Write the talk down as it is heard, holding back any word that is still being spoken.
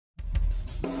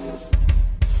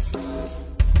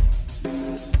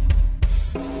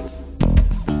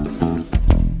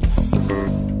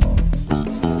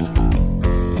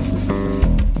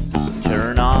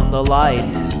the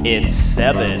lights. It's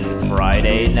 7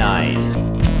 Friday night.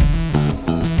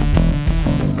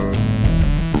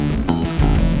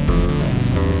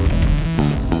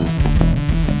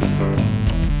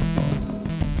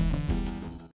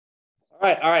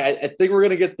 All right. I think we're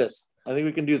gonna get this. I think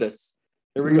we can do this.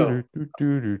 Here we go.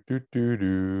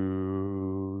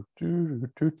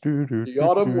 The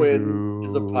autumn wind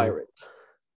is a pirate,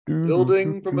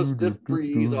 building from a stiff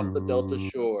breeze off the Delta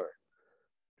shore.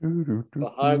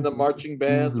 Behind the marching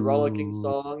band's rollicking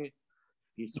song,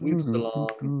 he sweeps along,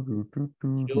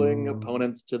 killing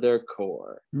opponents to their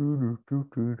core. I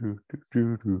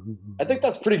think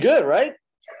that's pretty good, right?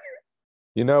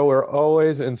 You know, we're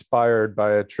always inspired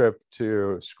by a trip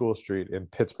to School Street in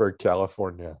Pittsburgh,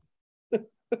 California.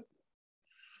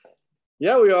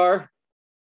 Yeah, we are.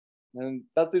 And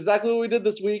that's exactly what we did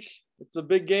this week. It's a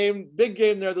big game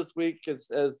there this week, as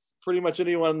pretty much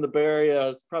anyone in the Bay Area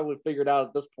has probably figured out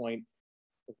at this point,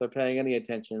 if they're paying any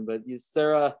attention. But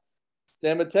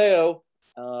San Mateo,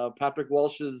 Patrick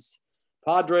Walsh's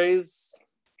Padres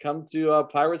come to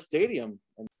Pirate Stadium,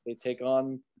 and they take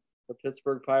on the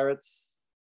Pittsburgh Pirates.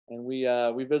 And we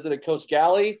visited Coach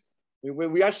Galley.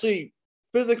 We actually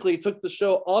physically took the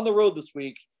show on the road this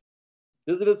week,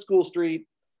 visited School Street,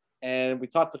 and we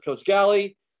talked to Coach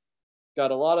Galley, got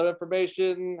a lot of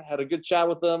information, had a good chat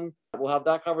with them. We'll have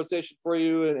that conversation for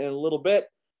you in a little bit.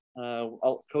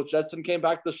 Coach Edson came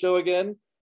back to the show again,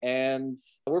 and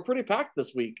we're pretty packed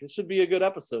this week. This should be a good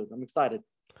episode. I'm excited.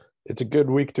 It's a good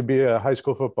week to be a high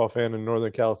school football fan in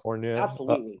Northern California.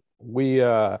 Absolutely. We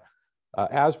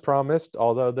as promised,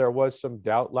 although there was some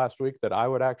doubt last week that I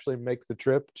would actually make the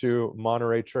trip to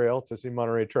Monterey Trail to see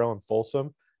Monterey Trail in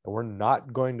Folsom. And we're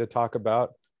not going to talk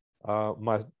about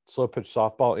my slow pitch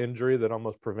softball injury that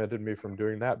almost prevented me from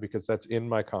doing that, because that's in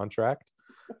my contract.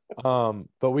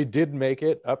 But we did make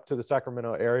it up to the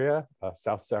Sacramento area,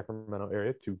 South Sacramento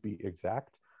area to be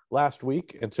exact, last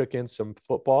week, and took in some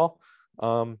football.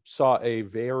 Saw a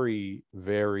very,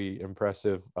 very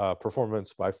impressive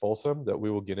performance by Folsom that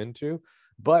we will get into.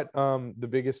 But the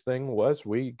biggest thing was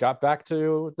we got back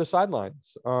to the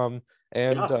sidelines.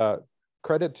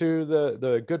 Credit to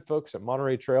the good folks at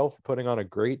Monterey Trail for putting on a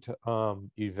great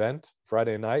event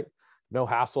Friday night. No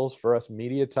hassles for us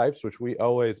media types, which we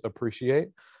always appreciate.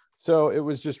 So it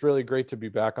was just really great to be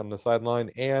back on the sideline,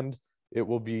 and it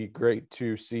will be great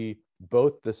to see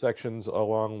both the sections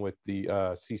along with the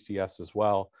CCS as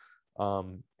well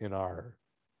in our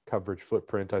coverage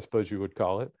footprint, I suppose you would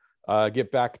call it,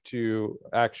 get back to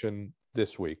action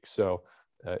this week. So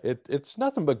it's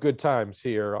nothing but good times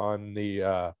here on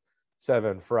the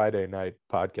 7 Friday night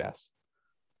podcast.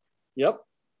 Yep.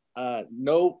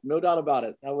 No doubt about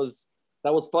it. That was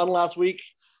fun last week.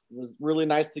 It was really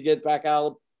nice to get back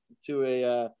out to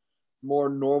a more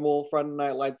normal Friday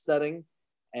Night Lights setting,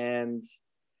 and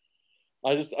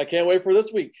I can't wait for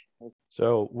this week.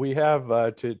 So we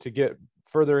have to get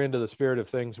further into the spirit of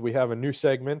things. We have a new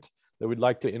segment that we'd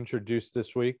like to introduce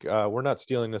this week. We're not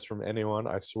stealing this from anyone,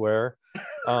 I swear.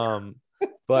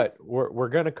 But we're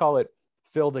going to call it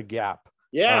Fill the Gap.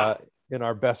 Yeah. In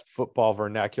our best football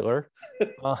vernacular.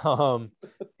 It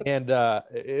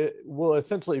will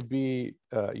essentially be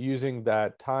using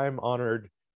that time-honored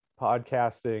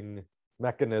podcasting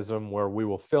mechanism where we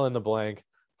will fill in the blank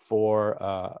for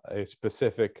a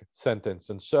specific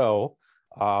sentence. And so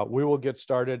we will get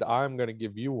started. I'm going to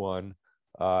give you one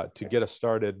to get us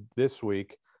started this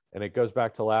week. And it goes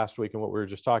back to last week and what we were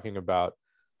just talking about.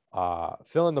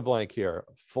 Fill in the blank here.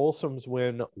 Folsom's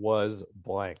win was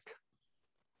blank.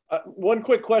 One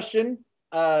quick question.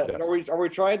 Yes. Are we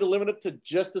trying to limit it to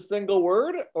just a single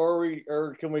word,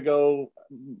 or can we go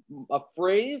a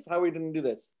phrase? How are we going to do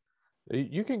this?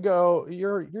 You can go.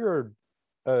 You're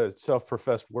a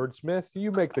self-professed wordsmith.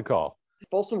 You make the call.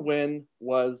 Folsom win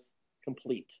was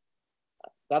complete.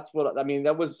 That's what I mean.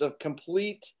 That was a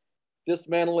complete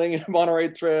dismantling of Monterey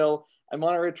Trail. And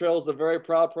Monterey Trail is a very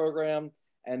proud program,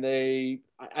 and I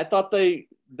thought they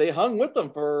hung with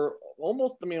them for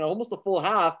almost a full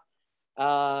half.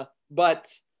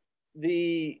 But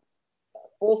the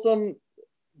Folsom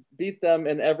beat them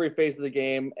in every phase of the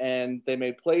game, and they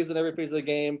made plays in every phase of the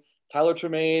game. Tyler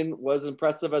Tremaine was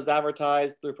impressive as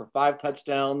advertised, threw for 5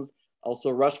 touchdowns, also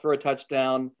rushed for a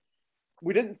touchdown.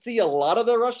 We didn't see a lot of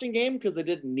the rushing game because they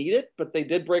didn't need it, but they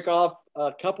did break off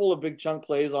a couple of big chunk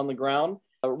plays on the ground.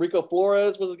 Rico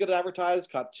Flores was good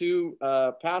advertised, caught 2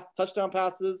 touchdown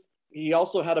passes. He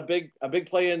also had a big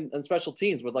play in special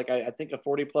teams with I think a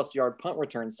 40+ yard punt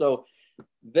return. So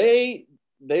they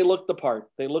looked the part.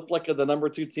 They looked like the number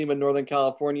 2 team in Northern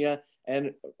California.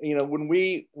 And when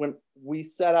we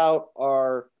set out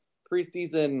our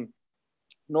preseason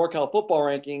NorCal football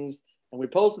rankings, and we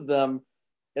posted them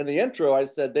in the intro. I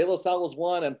said De La Salle is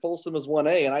 1 and Folsom is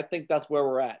 1A, and I think that's where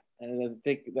we're at. And I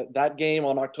think that game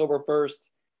on October 1st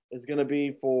is going to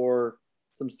be for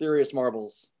some serious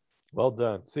marbles. Well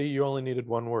done. See, you only needed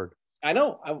one word. I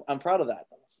know. I'm proud of that.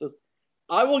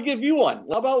 I will give you one.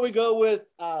 How about we go with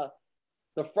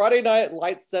the Friday night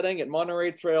light setting at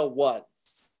Monterey Trail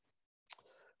was?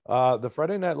 The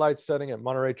Friday night light setting at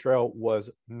Monterey Trail was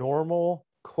normal ?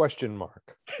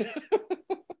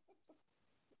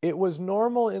 It was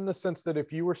normal in the sense that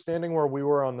if you were standing where we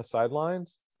were on the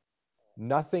sidelines,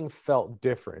 nothing felt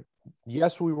different.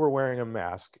 Yes, we were wearing a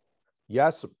mask.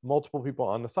 Yes, multiple people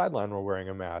on the sideline were wearing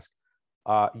a mask.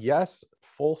 Yes,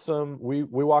 Folsom, we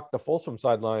walked the Folsom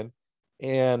sideline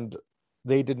and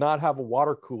they did not have a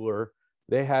water cooler.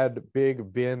 They had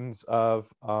big bins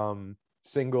of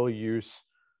single-use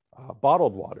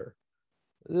bottled water.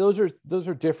 Those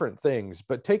are different things,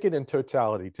 but take it in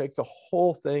totality. Take the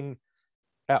whole thing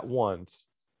at once.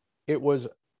 It was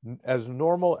as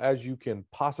normal as you can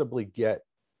possibly get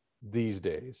these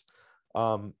days.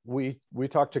 We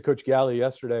talked to Coach Galley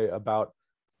yesterday about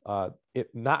it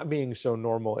not being so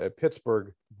normal at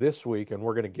Pittsburgh this week, and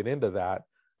we're going to get into that.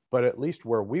 But at least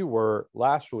where we were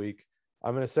last week,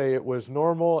 I'm going to say it was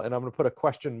normal, and I'm going to put a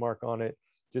question mark on it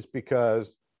just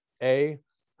because, A,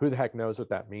 who the heck knows what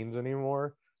that means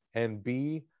anymore? And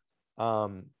B,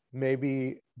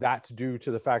 maybe that's due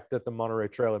to the fact that the Monterey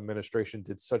Trail administration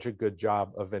did such a good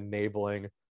job of enabling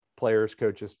players,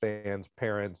 coaches, fans,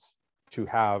 parents to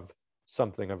have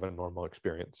something of a normal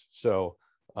experience. So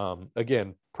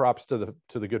again, props to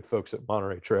the good folks at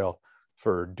Monterey Trail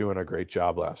for doing a great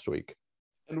job last week.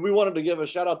 And we wanted to give a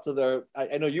shout out to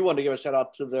I know you wanted to give a shout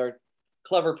out to their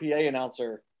clever PA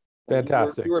announcer.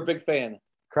 Fantastic. You were a big fan.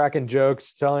 Cracking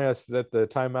jokes, telling us that the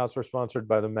timeouts were sponsored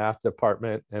by the math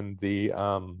department and the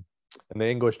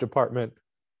English department.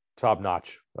 Top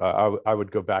notch. I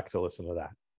would go back to listen to that.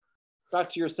 Back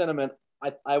to your sentiment,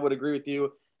 I would agree with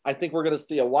you. I think we're going to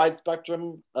see a wide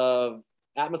spectrum of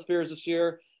atmospheres this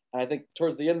year. And I think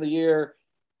towards the end of the year,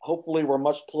 hopefully we're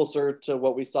much closer to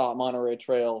what we saw at Monterey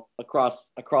Trail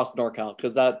across NorCal,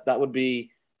 because that would be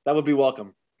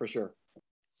welcome for sure.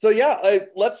 So yeah,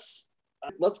 let's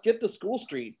get to School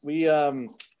Street. We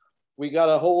got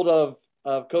a hold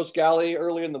of Coach Galley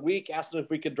early in the week, asked him if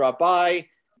we could drop by.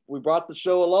 We brought the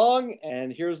show along,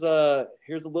 and here's a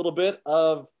little bit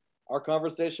of our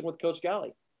conversation with Coach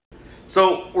Galley.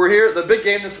 So we're here. The big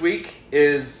game this week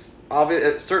is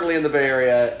certainly in the Bay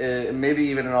Area, maybe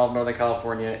even in all of Northern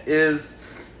California, is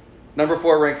number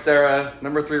 4 ranked Serra,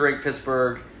 number 3 ranked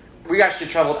Pittsburgh. We actually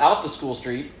traveled out to School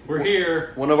Street. We're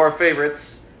here. One of our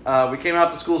favorites. We came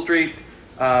out to School Street.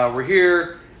 We're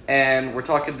here, and we're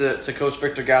talking to Coach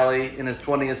Victor Galley in his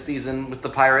 20th season with the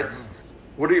Pirates.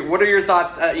 What are your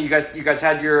thoughts? You guys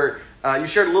had your you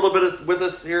shared a little bit with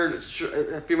us here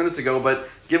a few minutes ago, but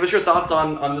give us your thoughts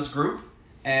on this group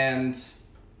and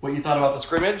what you thought about the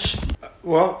scrimmage.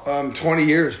 Well, 20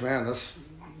 years, man, that's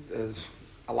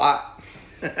a lot.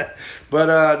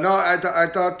 But no, I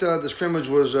thought the scrimmage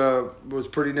was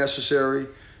pretty necessary.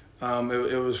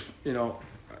 It was,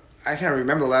 I can't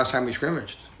remember the last time we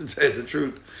scrimmaged, to tell you the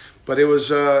truth. But it was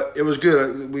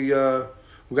good. We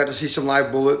got to see some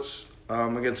live bullets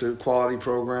against a quality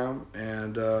program,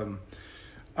 and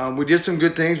we did some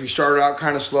good things. We started out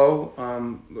kind of slow.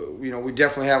 We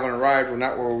definitely haven't arrived. We're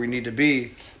not where we need to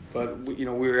be, but we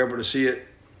were able to see it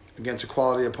against a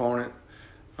quality opponent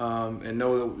and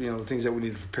know that the things that we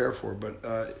need to prepare for.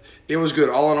 But it was good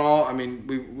all in all. I mean,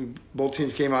 we both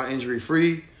teams came out injury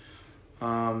free.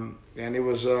 And it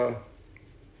was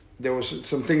there was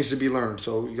some things to be learned.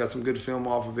 So we got some good film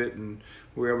off of it, and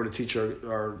we were able to teach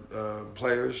our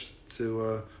players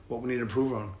to what we need to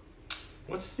improve on.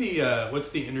 What's the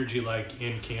energy like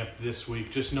in camp this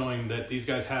week? Just knowing that these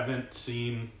guys haven't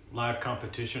seen live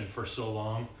competition for so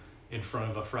long in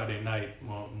front of a Friday night,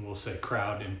 well, we'll say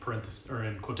crowd in parentheses or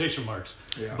in quotation marks.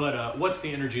 Yeah. But what's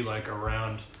the energy like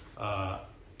around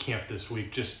camp this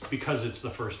week? Just because it's the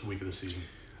first week of the season.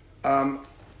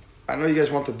 I know you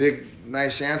guys want the big,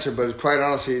 nice answer, but quite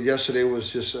honestly, yesterday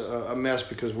was just a mess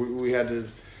because we had to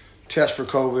test for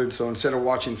COVID. So instead of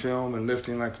watching film and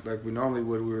lifting like we normally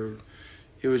would,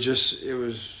 it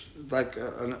was like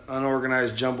an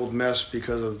unorganized, jumbled mess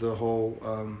because of the whole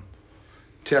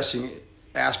testing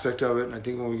aspect of it. And I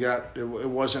think when we got it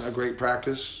wasn't a great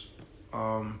practice.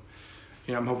 I'm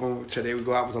hoping today we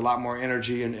go out with a lot more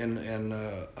energy and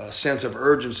a sense of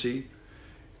urgency.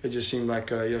 It just seemed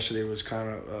like yesterday was kind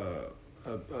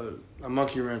of a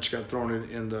monkey wrench got thrown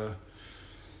in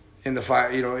the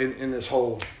fire, in this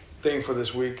whole thing for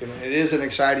this week. And it is an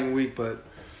exciting week, but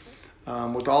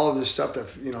with all of this stuff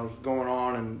that's going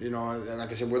on, and and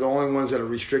like I said, we're the only ones that are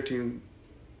restricting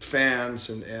fans,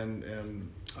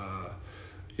 and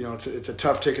it's a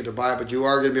tough ticket to buy, but you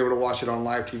are going to be able to watch it on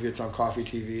live TV. It's on Coffee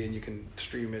TV, and you can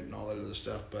stream it and all that other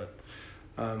stuff. But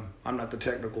I'm not the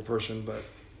technical person, but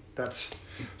that's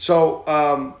so.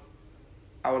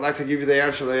 I would like to give you the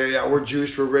answer. Yeah, we're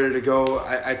juiced. We're ready to go.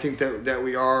 I think that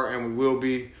we are, and we will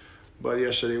be. But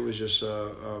yesterday was just,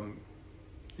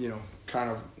 kind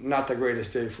of not the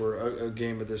greatest day for a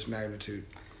game of this magnitude.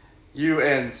 You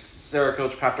and Sarah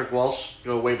coach Patrick Welsh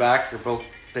go way back. You're both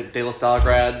De La Salle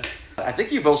grads. I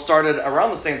think you both started around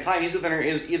the same time. He's either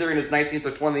in his 19th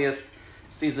or 20th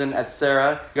season at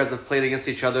Sarah. You guys have played against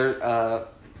each other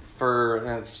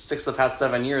for 6 of the past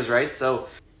 7 years, right? So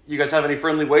you guys have any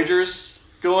friendly wagers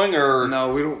going, or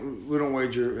no? We don't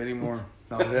wager anymore.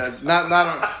 No,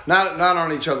 not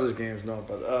on each other's games. No,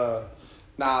 but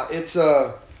it's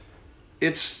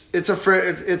a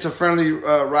friendly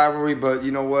rivalry. But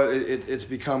you know what? It's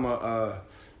become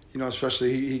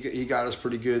especially he got us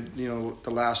pretty good. The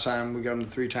last time we got him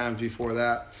 3 times before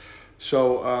that.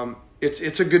 So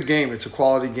it's a good game. It's a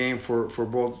quality game for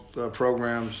both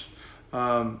programs.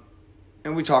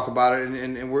 And we talk about it,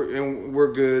 and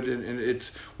we're good, and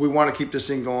we want to keep this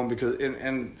thing going because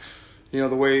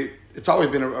the way it's always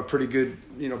been a pretty good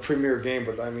premier game,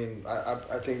 but I mean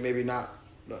I think maybe not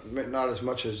as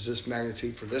much as this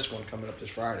magnitude for this one coming up this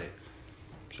Friday,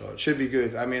 so it should be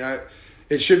good. I mean I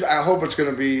hope it's going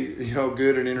to be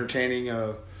good and entertaining.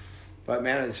 But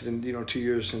man, it's been 2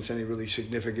 years since any really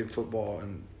significant football,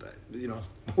 and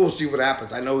we'll see what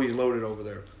happens. I know he's loaded over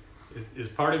there. Is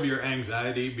part of your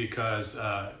anxiety because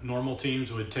normal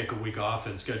teams would take a week off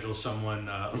and schedule someone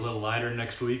a little lighter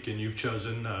next week, and you've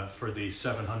chosen for the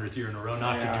 700th year in a row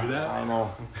not to do that? I don't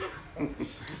know.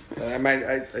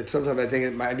 Sometimes I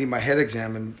think I need my head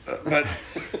examined,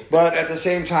 but at the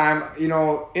same time,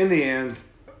 in the end,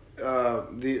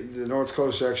 the North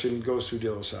Coast section goes through De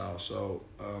La Salle, so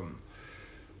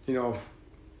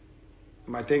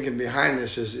my thinking behind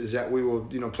this is that we will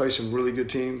play some really good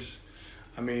teams.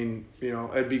 I mean,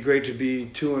 it'd be great to be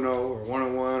 2-0 or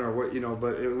 1-1 or what,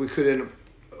 but we could end up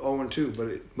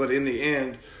 0-2. But in the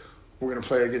end, we're going to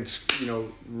play against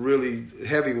really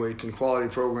heavyweights and quality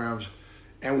programs,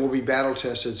 and we'll be battle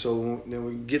tested. So then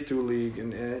we get through a league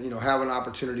and have an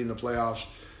opportunity in the playoffs.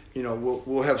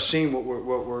 We'll have seen what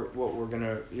we're going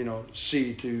to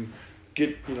see to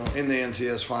get in the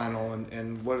NCS final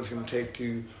and what it's going to take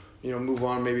to move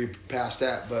on maybe past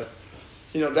that, but.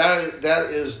 That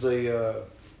is the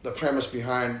premise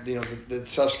behind the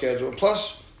tough schedule. And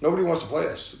plus, nobody wants to play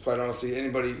us. Quite honestly,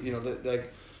 anybody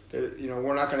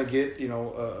we're not going to get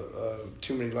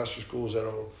too many lesser schools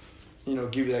that'll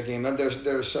give you that game.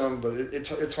 There's some, but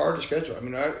it's hard to schedule. I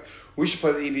mean, we should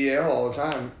play the EBL all the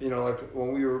time. Like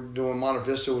when we were doing Monte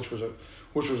Vista, which was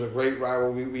a great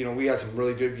rival. We had some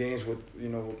really good games with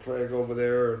with Craig over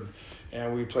there,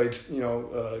 and we played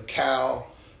Cal.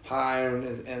 High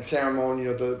and San Ramon,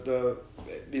 at the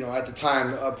time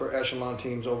the upper echelon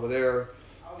teams over there,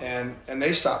 and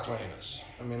they stopped playing us.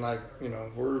 I mean,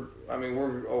 we're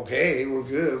okay, we're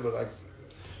good, but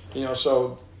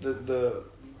so the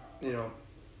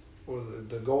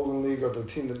Golden League or the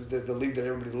team the league that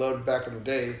everybody loved back in the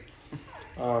day,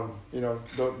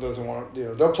 doesn't want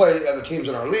they'll play other teams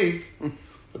in our league,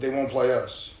 but they won't play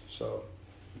us. So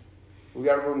we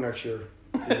got a room next year.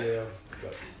 Yeah,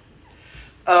 but.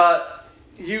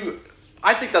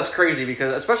 I think that's crazy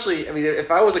because especially,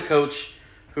 if I was a coach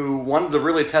who wanted to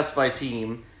really test my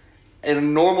team in a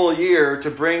normal year to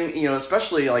bring,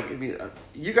 especially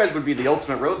you guys would be the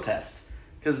ultimate road test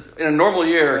because in a normal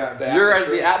year,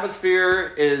 the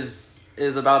atmosphere is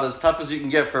about as tough as you can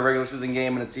get for a regular season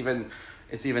game, and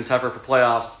it's even tougher for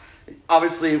playoffs.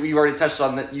 Obviously, we've already touched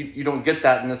on that. You don't get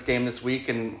that in this game this week,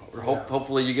 and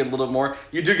hopefully you get a little bit more.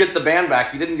 You do get the band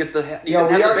back. You didn't get the band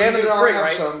in the spring,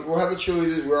 right? We'll have the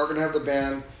cheerleaders. We are going to have the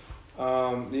band.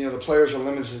 The players are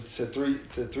limited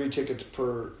to three tickets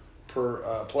per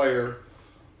player,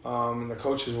 and the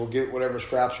coaches will get whatever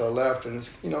scraps are left. And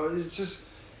it's just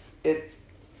it.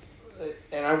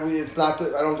 And it's not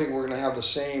that I don't think we're going to have the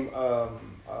same.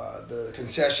 The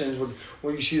concessions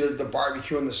when you see the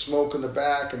barbecue and the smoke in the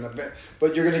back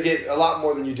but you're going to get a lot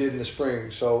more than you did in the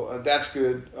spring, so that's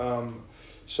good.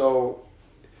 So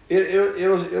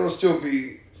it'll still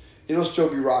be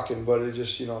rocking, but it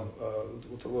just with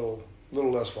a little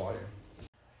less volume.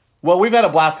 Well, we've had a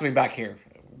blast coming back here.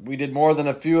 We did more than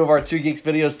a few of our Two Geeks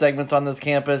video segments on this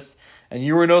campus, and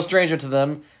you were no stranger to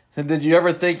them. And did you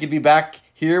ever think you'd be back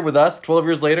here with us 12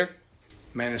 years later?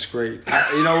 Man, it's great.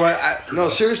 You know what? No,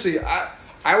 seriously,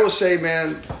 I will say,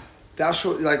 man, that's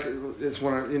what, like, it's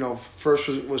when I, first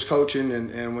was coaching,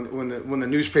 and when the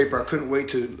newspaper, I couldn't wait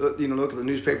to look at the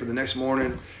newspaper the next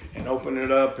morning and open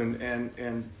it up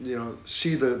and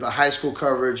see the high school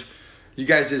coverage. You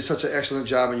guys did such an excellent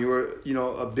job, and you were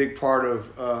a big part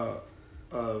of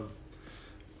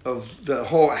the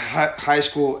whole high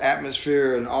school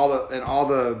atmosphere and all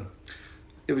the.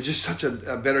 It was just such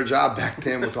a better job back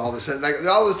then with all this, like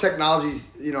all this technologies.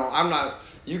 I'm not.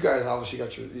 You guys obviously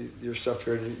got your stuff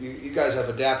here, and you guys have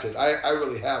adapted. I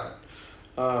really haven't,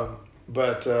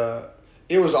 but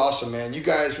it was awesome, man. You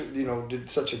guys did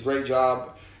such a great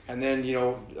job, and then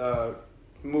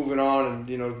moving on and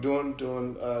doing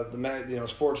the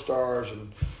Sports Stars,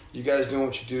 and you guys doing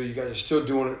what you do. You guys are still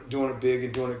doing it big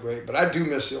and doing it great. But I do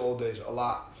miss the old days a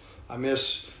lot. I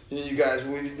miss you guys.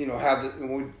 We have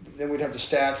then we'd have the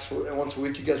stats, and once a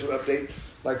week you guys would update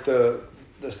like the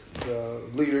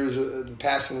leaders, the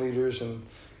passing leaders, and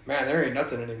man, there ain't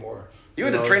nothing anymore. You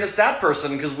had to train a stat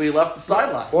person because we left the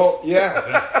sidelines. Well,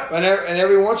 yeah, and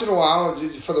every once in a while,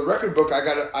 for the record book,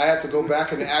 I have to go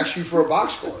back and ask you for a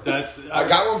box score. I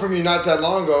got one from you not that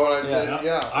long ago, and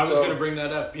I was going to bring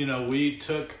that up.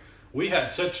 We had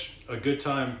such a good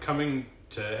time coming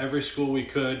to every school we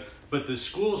could. But the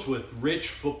schools with rich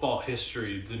football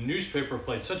history, the newspaper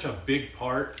played such a big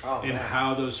part in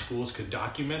how those schools could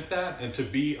document that and to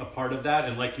be a part of that.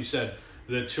 And like you said,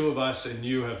 the two of us and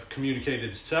you have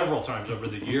communicated several times over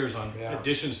the years on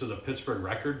additions to the Pittsburgh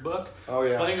record book. Oh,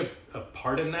 yeah. Playing a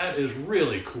part in that is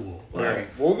really cool. Right.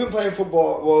 Well, we've been playing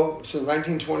football, since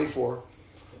 1924.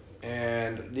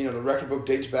 And, the record book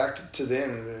dates back to then.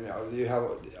 And you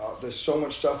have there's so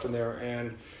much stuff in there.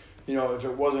 And if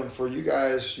it wasn't for you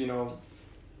guys,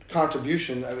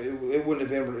 contribution, it wouldn't have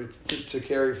been able to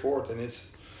carry forth. And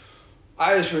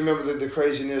I just remember the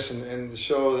craziness and the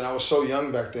show. And I was so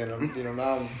young back then.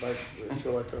 Now I'm like, I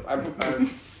feel like I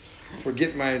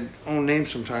forget my own name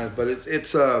sometimes. But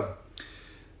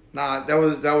that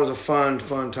was a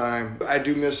fun time. I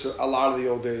do miss a lot of the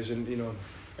old days, and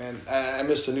I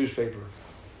miss the newspaper.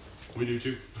 We do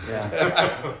too.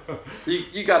 Yeah.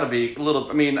 you got to be a little.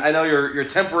 I mean, I know you're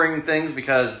tempering things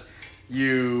because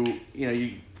it's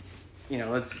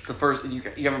the first. You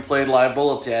haven't played Live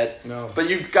Bullets yet. No. But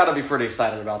you've got to be pretty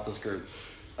excited about this group,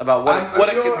 about what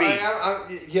it could be.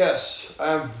 Yes,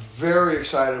 I'm very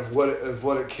excited of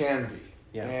what it can be.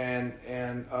 Yeah.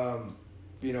 And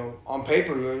on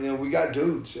paper, we got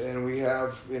dudes, and we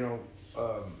have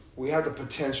we have the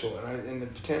potential, and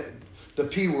the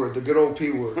P word, the good old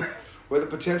P word. We have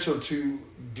the potential to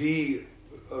be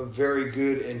a very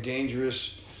good and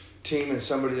dangerous team and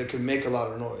somebody that can make a lot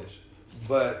of noise.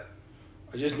 But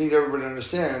I just need everybody to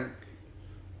understand,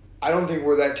 I don't think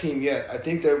we're that team yet. I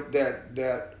think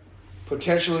that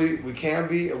potentially we can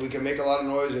be, and we can make a lot of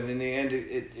noise, and in the end,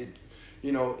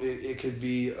 it could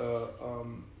be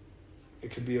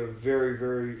a very,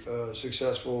 very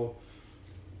successful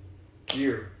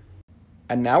year.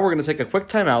 And now we're going to take a quick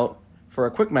timeout for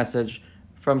a quick message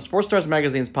from Sports Stars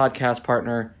Magazine's podcast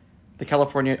partner, the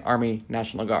California Army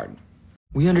National Guard.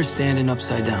 We understand an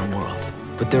upside-down world,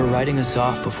 but they're writing us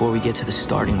off before we get to the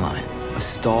starting line. A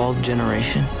stalled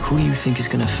generation? Who do you think is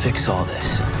going to fix all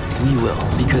this? We will,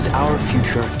 because our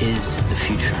future is the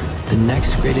future. The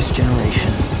next greatest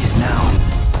generation is now.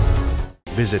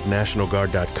 Visit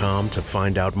NationalGuard.com to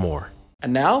find out more.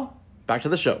 And now, back to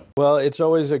the show. Well, it's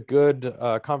always a good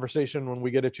conversation when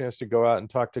we get a chance to go out and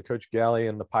talk to Coach Galley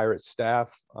and the Pirates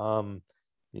staff.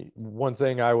 One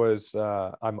thing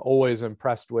I'm always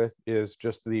impressed with is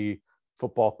just the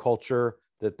football culture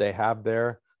that they have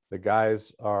there. The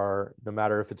guys are, no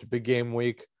matter if it's a big game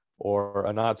week or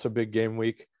a not so big game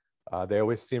week, they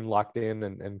always seem locked in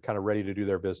and kind of ready to do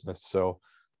their business. So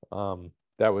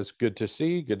that was good to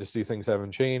see. Good to see things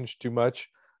haven't changed too much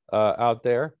out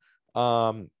there.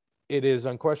 It is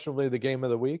unquestionably the game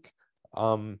of the week.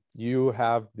 You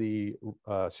have the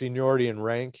seniority and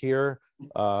rank here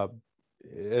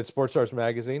at Sports Stars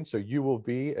Magazine. So you will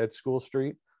be at School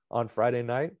Street on Friday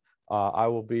night. I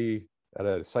will be at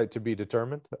a site to be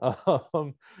determined.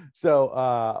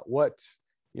 So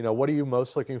what are you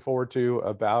most looking forward to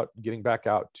about getting back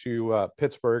out to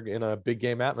Pittsburgh in a big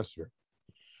game atmosphere?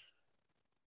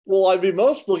 Well, I'd be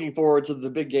most looking forward to the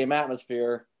big game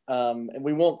atmosphere. And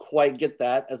we won't quite get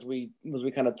that as we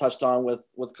kind of touched on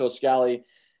with Coach Galley.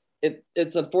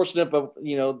 It's unfortunate, but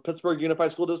Pittsburgh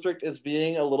Unified School District is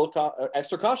being a little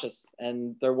extra cautious,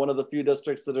 and they're one of the few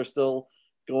districts that are still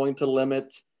going to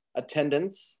limit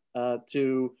attendance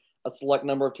to a select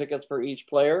number of tickets for each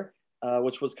player,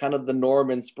 which was kind of the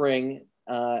norm in spring.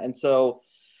 And so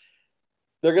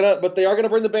but they are gonna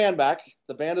bring the band back.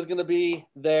 The band is gonna be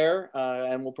there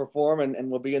and will perform and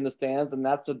will be in the stands, and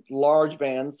that's a large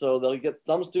band, so they'll get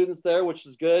some students there, which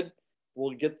is good.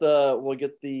 We'll get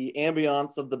the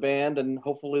ambiance of the band and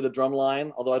hopefully the drum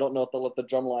line. Although I don't know if they'll let the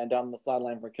drum line down the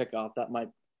sideline for kickoff.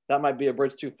 That might be a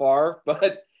bridge too far,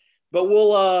 but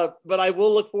I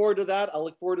will look forward to that. I'll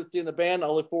look forward to seeing the band.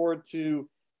 I'll look forward to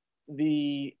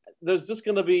there's just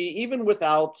going to be, even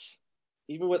without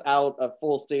a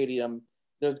full stadium,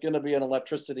 there's going to be an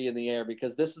electricity in the air,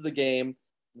 because this is a game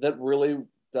that really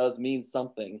does mean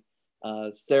something.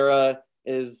 We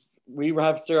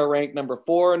have Sarah ranked number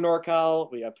 4 in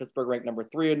NorCal. We have Pittsburgh ranked number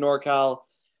 3 in NorCal.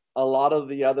 A lot of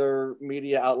the other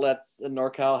media outlets in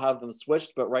NorCal have them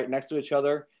switched, but right next to each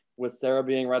other, with Sarah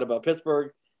being right above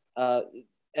Pittsburgh.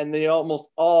 And they almost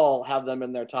all have them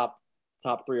in their top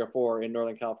 3 or 4 in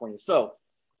Northern California. So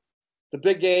it's a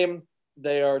big game.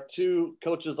 They are two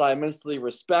coaches I immensely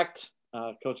respect,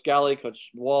 Coach Galley, Coach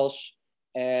Walsh,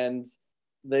 and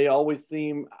they always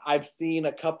I've seen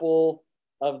a couple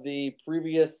of the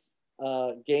previous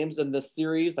games in this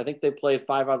series. I think they played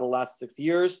 5 out of the last 6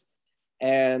 years,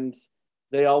 and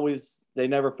they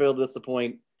never fail to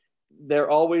disappoint. They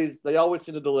always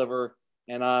seem to deliver,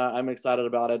 and I'm excited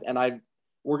about it. And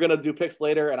we're gonna do picks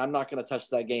later, and I'm not gonna touch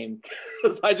that game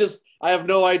because I have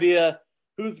no idea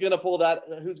who's gonna pull that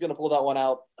one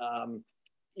out.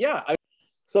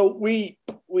 So we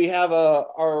have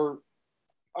our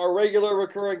regular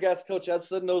recurring guest, Coach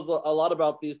Edson, knows a lot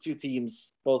about these two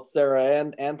teams, both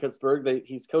Sarah and Pittsburgh.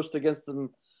 He's coached against them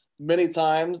many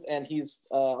times, and he's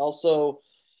also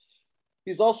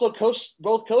coached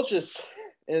both coaches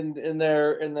in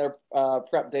their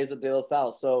prep days at De La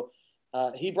Salle. So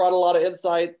he brought a lot of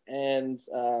insight, and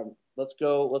let's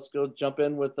go jump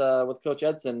in with Coach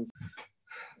Edson.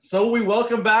 So we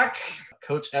welcome back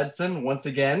Coach Edson once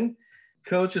again.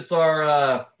 Coach, it's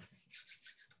our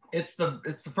it's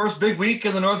the first big week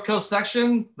in the North Coast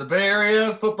section. The Bay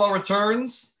Area football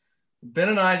returns. Ben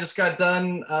and I just got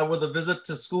done with a visit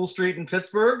to School Street in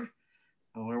Pittsburgh,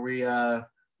 where we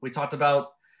talked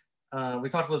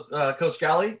with Coach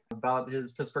Galley about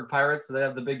his Pittsburgh Pirates. So they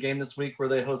have the big game this week where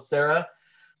they host Sarah.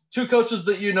 Two coaches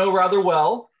that you know rather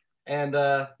well. And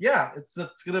it's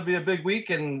going to be a big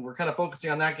week, and we're kind of focusing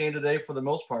on that game today for the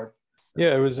most part.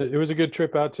 Yeah, it was a good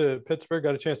trip out to Pittsburgh.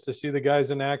 Got a chance to see the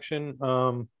guys in action,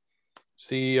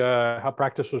 see how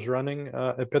practice was running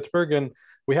at Pittsburgh. And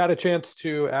we had a chance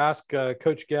to ask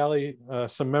Coach Galley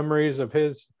some memories of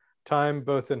his time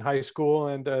both in high school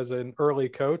and as an early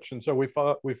coach. And so we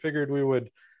figured we would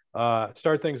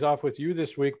start things off with you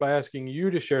this week by asking you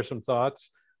to share some thoughts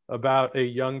about a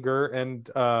younger and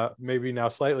maybe now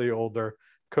slightly older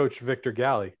Coach Victor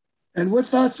Galley. And what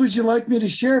thoughts would you like me to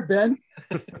share, Ben?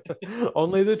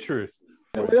 Only the truth.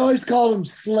 We always call him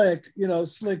Slick,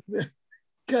 Slick,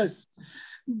 because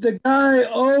the guy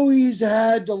always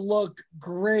had to look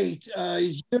great.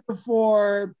 His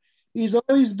uniform, he's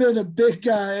always been a big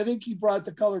guy. I think he brought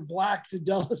the color black to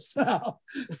De La Salle,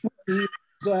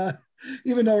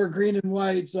 even though we're green and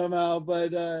white somehow.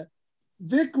 But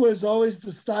Vic was always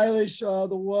the stylish, the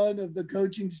one of the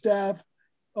coaching staff.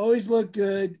 Always looked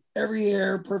good, every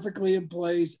hair perfectly in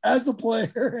place as a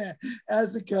player,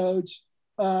 as a coach.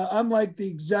 I'm like the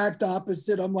exact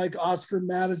opposite. I'm like Oscar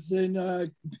Madison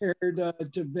compared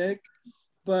to Vic.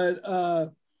 But,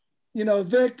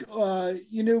 Vic,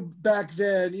 you knew back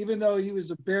then, even though he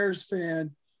was a Bears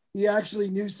fan, he actually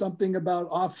knew something about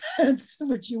offense,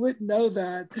 but you wouldn't know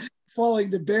that following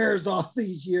the Bears all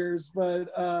these years.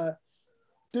 But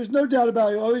there's no doubt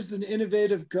about it. Always an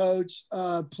innovative coach.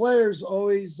 Players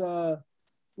always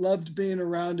loved being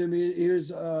around him. He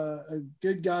was a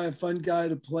good guy, a fun guy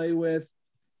to play with.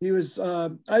 He was, I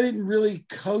didn't really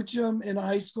coach him in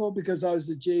high school because I was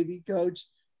a JV coach,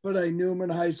 but I knew him in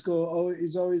high school. Oh,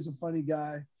 he's always a funny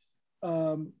guy.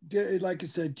 Like I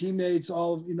said, teammates,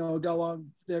 all, got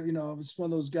along there, was one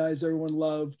of those guys everyone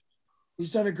loved.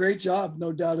 He's done a great job,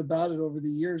 no doubt about it, over the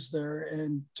years there,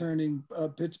 and turning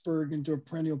Pittsburgh into a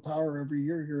perennial power every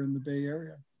year here in the Bay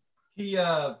Area. He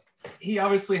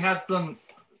obviously had some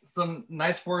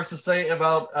nice words to say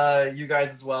about you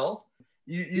guys as well.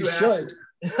 You should.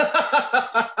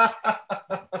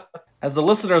 As the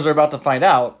listeners are about to find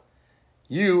out,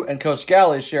 you and Coach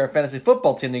Galley share a fantasy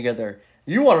football team together.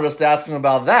 You wanted us to ask him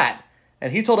about that,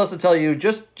 and he told us to tell you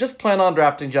just plan on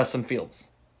drafting Justin Fields.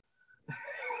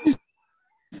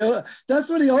 That's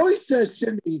what he always says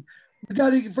to me. We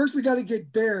got to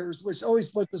get Bears, which always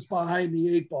puts us behind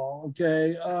the 8 ball.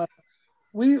 Okay,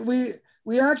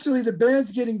 we actually, the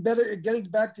band's getting better, getting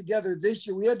back together this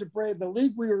year. We had to pray. The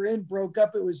league we were in broke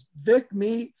up. It was Vic,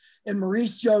 me, and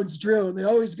Maurice Jones-Drew. And they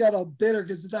always got all bitter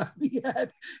because we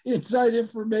had inside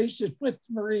information with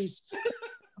Maurice.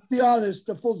 To be honest,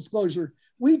 a full disclosure,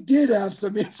 we did have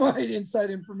some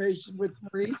inside information with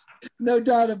Maurice, no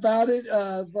doubt about it.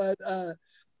 But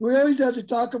we always had to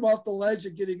talk about the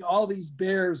legend getting all these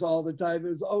bears all the time. It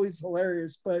was always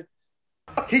hilarious. But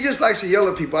he just likes to yell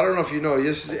at people. I don't know if you know.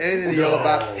 Just anything to yell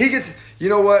about. He gets, you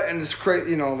know what? And it's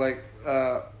crazy. You know, like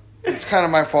it's kind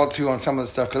of my fault too on some of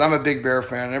the stuff because I'm a big Bear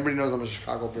fan. Everybody knows I'm a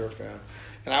Chicago Bear fan,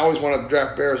 and I always want to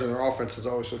draft Bears, and their offense is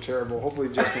always so terrible. Hopefully,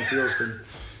 Justin Fields can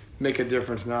make a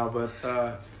difference now.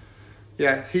 But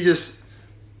yeah,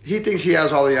 he thinks he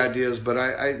has all the ideas, but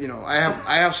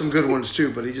I have some good ones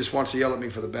too. But he just wants to yell at me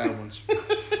for the bad ones.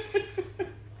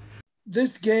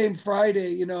 This game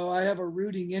Friday, I have a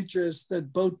rooting interest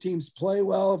that both teams play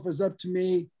well. If it was up to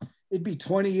me, it'd be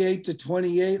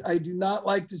 28-28. I do not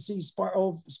like to see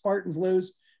Spartans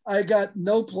lose. I got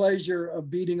no pleasure of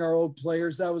beating our old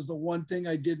players. That was the one thing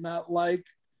I did not like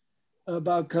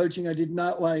about coaching. I did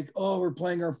not like, we're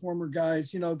playing our former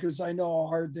guys, because I know how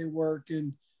hard they work.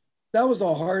 And that was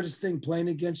the hardest thing, playing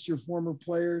against your former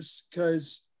players,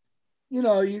 because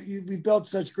we built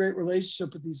such great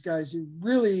relationship with these guys. You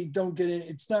really don't get it.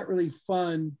 It's not really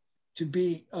fun to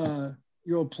beat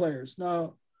your old players.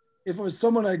 Now, if it was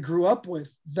someone I grew up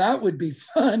with, that would be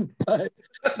fun. But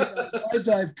as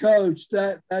I've coached,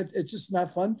 that it's just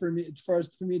not fun for me. It's for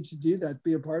me to do that,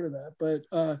 be a part of that.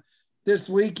 But this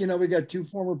week, we got two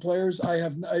former players.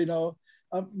 I'm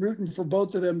rooting for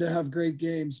both of them to have great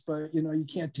games, but you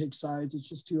can't take sides. It's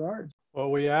just too hard. Well,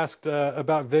 we asked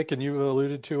about Vic, and you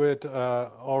alluded to it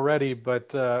already,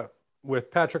 but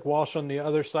with Patrick Walsh on the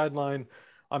other sideline,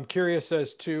 I'm curious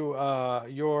as to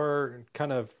your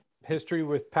kind of history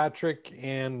with Patrick,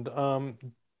 and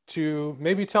to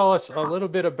maybe tell us a little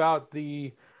bit about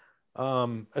the,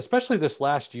 especially this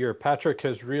last year. Patrick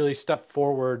has really stepped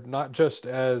forward, not just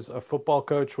as a football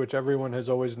coach, which everyone has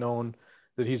always known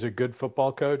that he's a good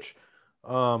football coach,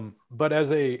 but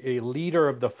as a leader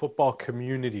of the football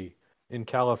community in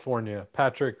California.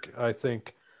 Patrick, I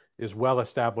think, is well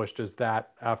established as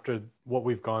that after what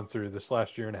we've gone through this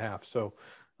last year and a half. So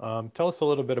tell us a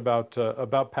little bit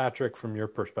about Patrick from your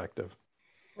perspective.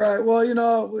 Right.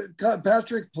 Well,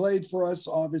 Patrick played for us,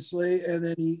 obviously, and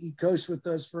then he coached with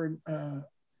us for a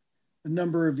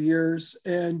number of years.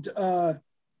 And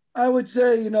I would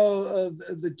say,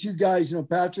 the two guys,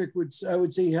 Patrick I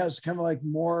would say he has kind of like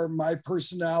more my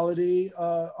personality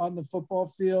on the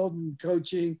football field and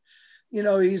coaching.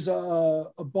 He's a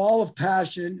ball of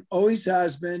passion, always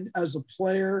has been. As a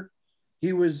player,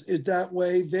 he was that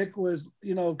way. Vic was,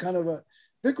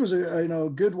 Vic was a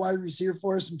good wide receiver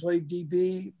for us and played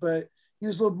DB, but he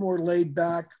was a little more laid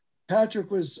back.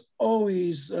 Patrick was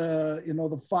always,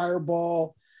 the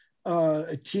fireball,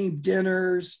 team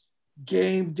dinners,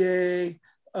 game day,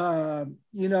 and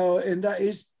that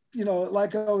is,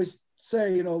 like I always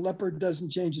say, leopard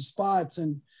doesn't change his spots.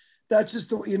 And that's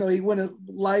just he went a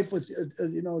life with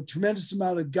a tremendous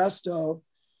amount of gusto.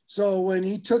 So when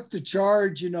he took the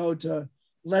charge, to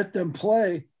let them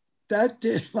play, that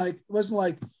wasn't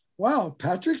like, wow,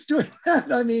 Patrick's doing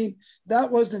that. I mean,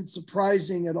 that wasn't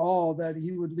surprising at all that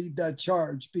he would lead that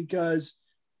charge, because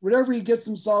whatever he gets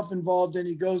himself involved in,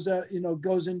 he goes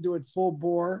into it full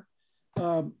bore.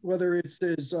 Whether it's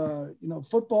his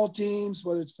football teams,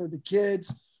 whether it's for the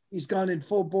kids. He's gone in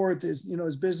full bore with his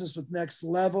business with Next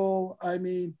Level. I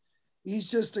mean, he's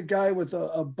just a guy with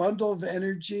a bundle of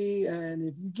energy. And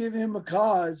if you give him a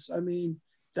cause, I mean,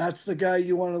 that's the guy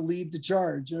you want to lead the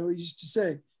charge. We used to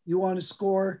say, you want to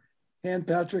score, hand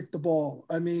Patrick the ball.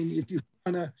 I mean, if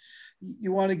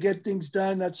you want to get things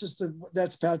done,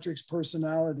 that's Patrick's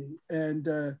personality. And,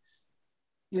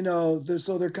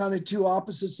 so they're kind of two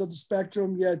opposites of the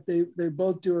spectrum, yet they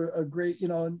both do a great,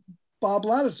 and Bob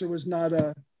Ladouceur was not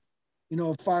a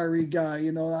fiery guy.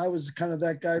 I was kind of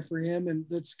that guy for him. And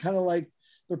it's kind of like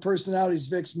their personalities.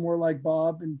 Vic's more like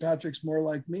Bob and Patrick's more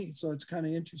like me. So it's kind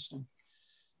of interesting.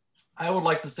 I would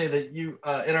like to say that you,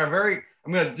 I'm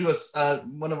going to do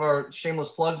one of our shameless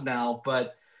plugs now,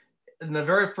 but in the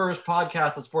very first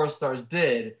podcast that Sports Stars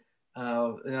did,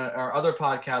 in our other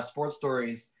podcast, Sports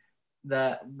Stories,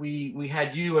 that we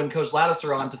had you and Coach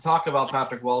Ladouceur on to talk about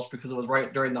Patrick Walsh, because it was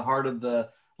right during the heart of the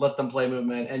Let Them Play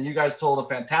movement. And you guys told a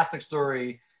fantastic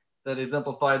story that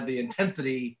exemplified the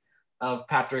intensity of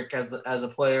Patrick as a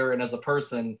player and as a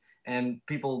person. And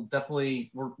people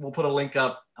definitely, we'll put a link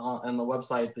up on the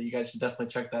website that you guys should definitely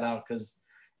check that out, because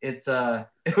it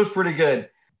was pretty good.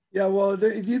 Yeah, well,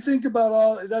 if you think about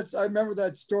all that's, I remember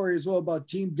that story as well about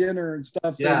team dinner and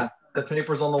stuff. Yeah, the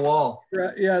papers on the wall.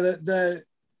 Right. Yeah, that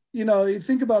you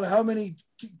think about how many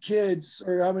kids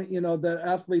or how many the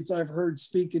athletes I've heard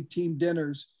speak at team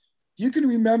dinners. If you can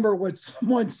remember what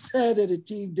someone said at a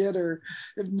team dinner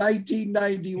in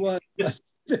 1991,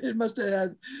 it must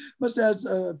have had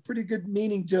a pretty good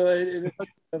meaning to it, and it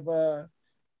must have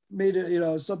made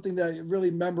it something that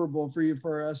really memorable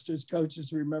for us as coaches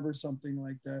to remember something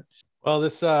like that. Well,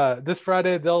 this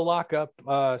Friday they'll lock up.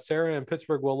 Sarah and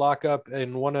Pittsburgh will lock up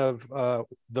in one of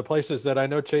the places that I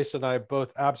know Chase and I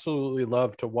both absolutely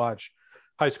love to watch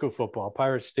high school football,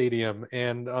 Pirate Stadium.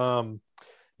 And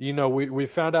we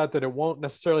found out that it won't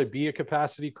necessarily be a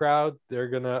capacity crowd. They're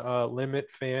gonna limit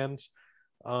fans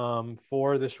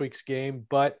for this week's game,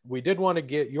 but we did want to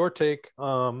get your take,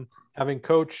 having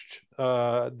coached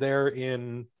there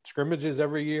in scrimmages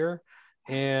every year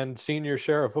and seen your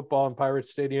share of football in Pirate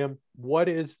Stadium. What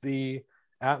is the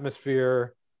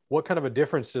atmosphere? What kind of a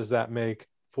difference does that make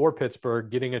for Pittsburgh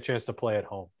getting a chance to play at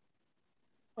home?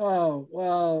 Oh,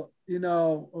 well,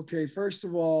 okay, first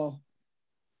of all,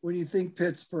 when you think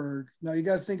Pittsburgh, now you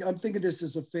got to think, I'm thinking this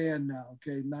as a fan now,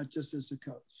 okay, not just as a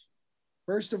coach.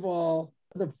 First of all,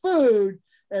 the food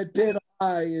at Pitt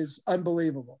High is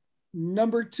unbelievable.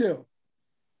 Number two,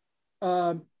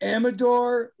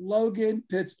 Amador, Logan,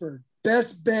 Pittsburgh.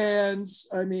 Best bands.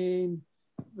 I mean,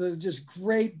 they're just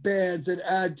great bands that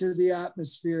add to the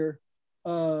atmosphere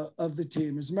of the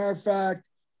team. As a matter of fact,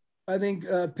 I think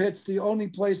Pitt's the only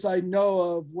place I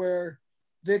know of where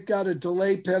Vic got a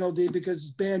delay penalty because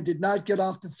his band did not get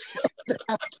off the field.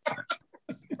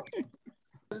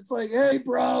 It's like, hey,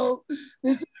 bro,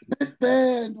 this is a Pitt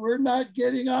band. We're not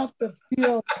getting off the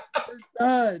field. We're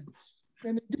done.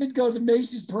 And they did go to the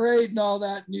Macy's Parade and all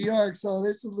that in New York, so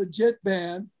this is a legit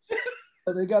band.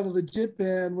 They got a legit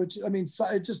band, which, I mean,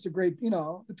 it's just a great,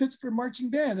 the Pittsburgh Marching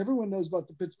Band. Everyone knows about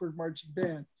the Pittsburgh Marching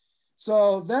Band.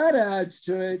 So that adds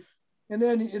to it. And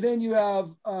then you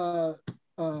have a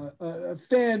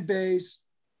fan base.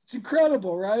 It's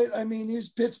incredible, right? I mean,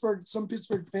 some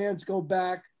Pittsburgh fans go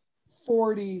back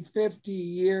 40, 50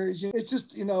 years. It's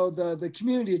just, the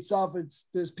community itself,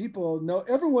 there's people know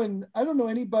everyone. I don't know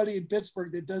anybody in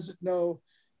Pittsburgh that doesn't know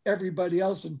everybody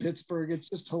else in Pittsburgh. It's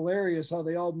just hilarious how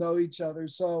they all know each other.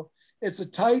 So it's a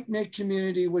tight-knit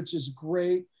community, which is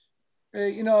great.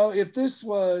 If this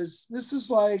is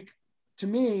like, to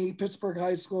me, Pittsburgh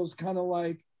High School is kind of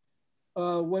like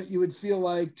what you would feel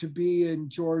like to be in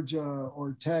Georgia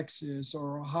or Texas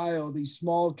or Ohio, these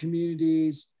small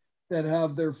communities that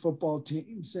have their football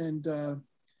teams. And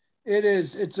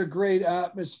it's a great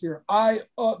atmosphere.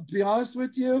 Be honest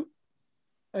with you,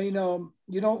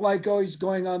 you don't like always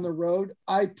going on the road.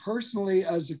 I personally,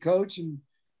 as a coach, and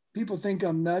people think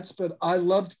I'm nuts, but I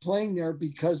loved playing there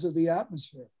because of the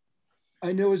atmosphere.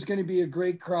 I knew it was going to be a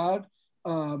great crowd.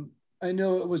 I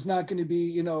know it was not going to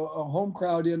be, a home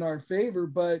crowd in our favor,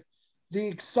 but the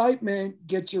excitement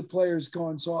gets your players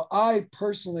going. So I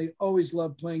personally always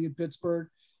love playing in Pittsburgh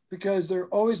because there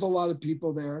are always a lot of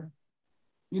people there.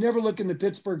 You never look in the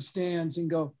Pittsburgh stands and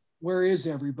go, where is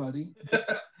everybody?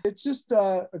 It's just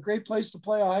a great place to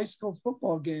play a high school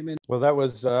football game. And well, that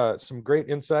was some great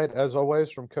insight, as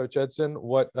always, from Coach Edson.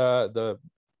 What the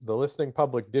listening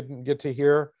public didn't get to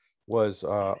hear was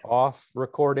off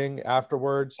recording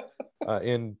afterwards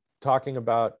in talking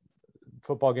about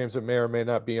football games that may or may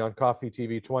not be on Coffee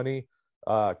TV 20.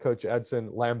 Coach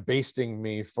Edson lambasting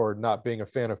me for not being a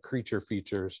fan of creature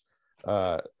features.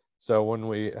 So when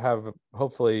we have an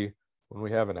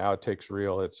outtakes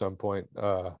reel at some point,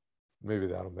 maybe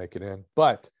that'll make it in.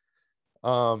 But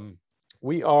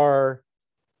we are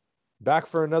back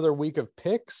for another week of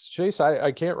picks. Chase,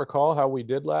 I can't recall how we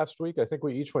did last week. I think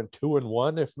we each went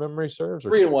 2-1, if memory serves.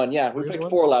 3-1, yeah. We picked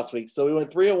 4 last week, so we went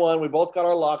 3-1. We both got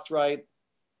our locks right,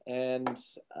 and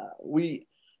we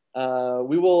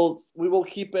will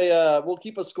keep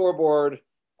a scoreboard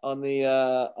on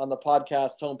the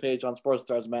podcast homepage on Sports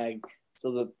Stars Mag,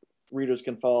 so the readers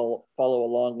can follow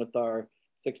along with our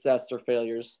success or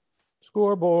failures.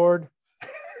 Scoreboard.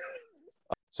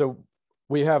 So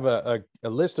we have a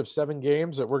list of 7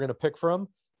 games that we're going to pick from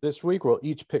this week. We'll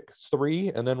each pick 3,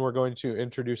 and then we're going to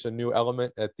introduce a new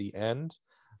element at the end.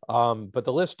 But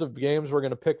the list of games we're going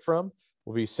to pick from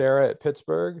will be Sarah at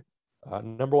Pittsburgh,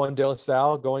 number 1 De La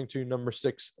Salle going to number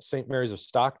 6 St. Mary's of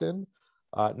Stockton.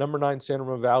 Number 9 San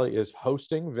Ramon Valley is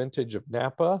hosting Vintage of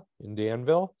Napa in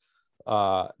Danville.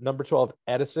 Number 12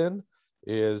 Edison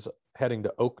is heading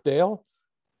to Oakdale.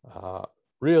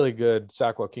 Really good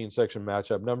Sac Joaquin section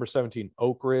matchup. Number 17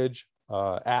 Oak Ridge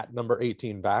at number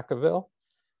 18 Vacaville.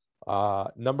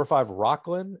 Number 5,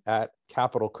 Rockland at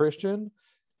Capital Christian.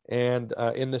 And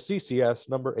in the CCS,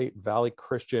 number 8, Valley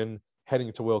Christian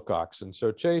heading to Wilcox. And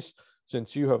so, Chase,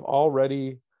 since you have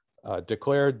already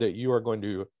declared that you are going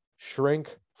to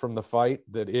shrink from the fight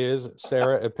that is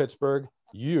Sarah at Pittsburgh,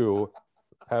 you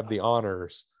have the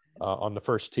honors on the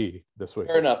first tee this week.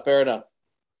 Fair enough.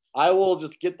 I will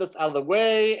just get this out of the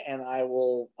way, and I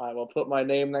will put my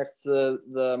name next to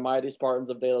the mighty Spartans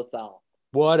of De La Salle.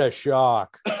 What a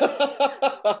shock.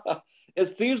 It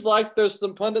seems like there's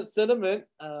some pundit sentiment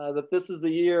that this is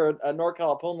the year a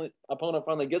NorCal opponent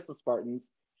finally gets the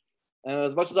Spartans. And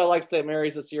as much as I like St.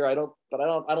 Mary's this year, I don't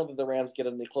think the Rams get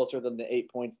any closer than the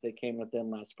 8 points they came within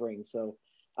last spring. So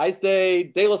I say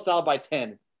De La Salle by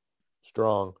 10.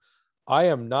 Strong. I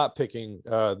am not picking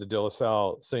the De La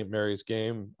Salle St. Mary's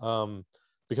game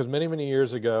because many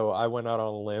years ago I went out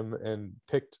on a limb and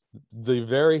picked the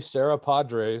very Sarah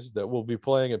Padres that will be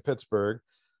playing at Pittsburgh,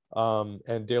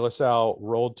 and De La Salle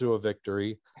rolled to a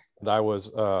victory, and I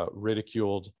was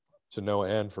ridiculed to no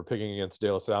end for picking against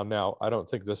De La Salle. Now, I don't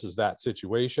think this is that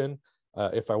situation.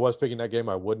 If I was picking that game,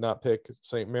 I would not pick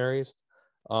St. Mary's,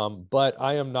 but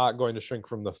I am not going to shrink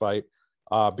from the fight.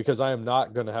 Because I am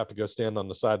not going to have to go stand on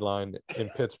the sideline in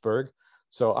Pittsburgh.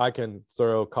 So I can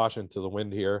throw caution to the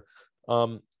wind here.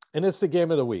 And it's the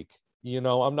game of the week. You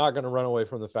know, I'm not going to run away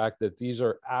from the fact that these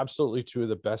are absolutely two of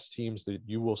the best teams that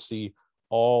you will see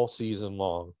all season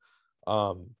long.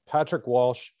 Patrick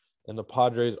Walsh and the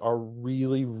Padres are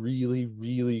really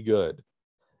good.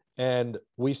 And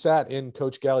we sat in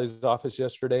Coach Galley's office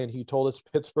yesterday, and he told us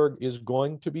Pittsburgh is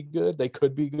going to be good. They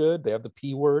could be good. They have the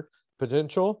P word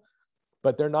potential,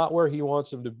 but they're not where he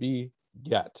wants them to be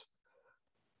yet.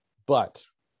 But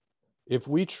if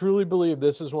we truly believe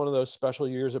this is one of those special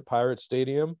years at Pirate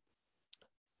Stadium,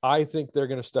 I think they're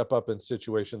going to step up in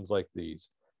situations like these.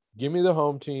 Give me the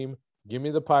home team, give me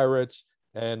the Pirates,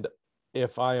 and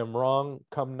if I am wrong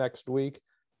come next week,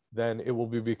 then it will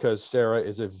be because Sarah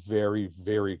is a very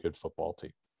good football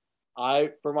team.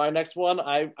 For my next one,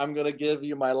 I'm going to give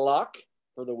you my lock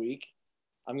for the week.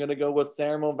 I'm going to go with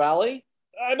San Ramon Valley.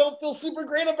 I don't feel super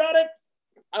great about it.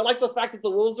 I like the fact that the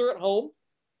Wolves are at home,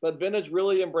 but Vintage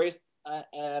really embraced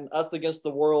an us against the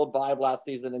world vibe last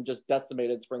season and just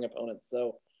decimated spring opponents.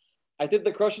 So I think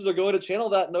the Crushers are going to channel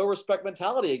that no respect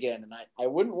mentality again. And I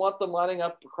wouldn't want them lining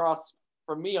up across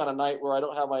from me on a night where I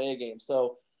don't have my A game.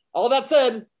 So all that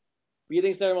said,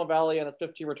 beating San Ramon Valley and its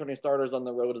 15 returning starters on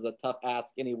the road is a tough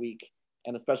ask any week,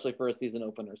 and especially for a season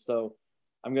opener. So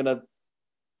I'm gonna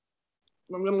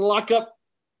lock up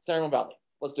San Ramon Valley.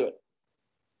 Let's do it.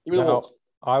 Give me the Wolves.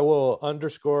 I will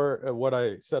underscore what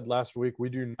I said last week.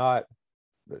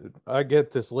 I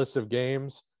get this list of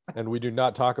games, and we do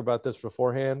not talk about this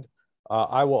beforehand.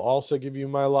 I will also give you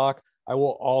my lock. I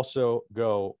will also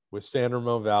go with San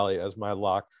Ramon Valley as my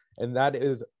lock, and that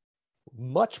is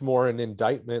much more an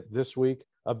indictment this week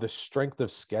of the strength of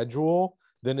schedule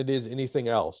than it is anything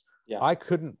else. Yeah. I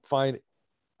couldn't find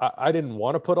I didn't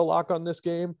want to put a lock on this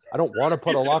game. I don't want to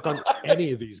put a lock on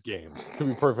any of these games, to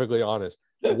be perfectly honest.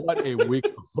 What a week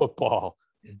of football.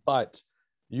 But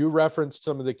you referenced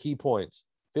some of the key points.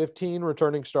 15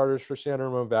 returning starters for San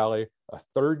Ramon Valley, a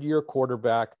third-year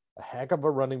quarterback, a heck of a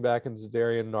running back in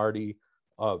Zadarian Nardi,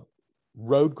 a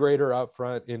road grader up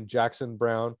front in Jackson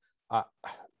Brown.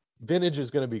 Vintage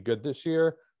is going to be good this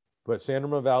year, but San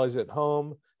Ramon Valley's at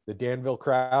home. The Danville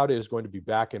crowd is going to be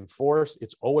back in force.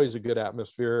 It's always a good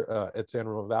atmosphere at San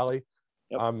Ramon Valley.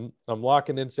 Yep. I'm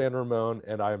locking in San Ramon,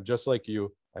 and I am just like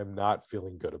you. I'm not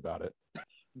feeling good about it.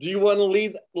 Do you want to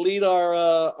lead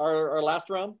our last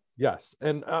round? Yes,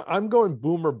 and I'm going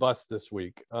boom or bust this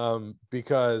week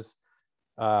because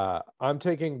I'm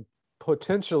taking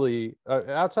potentially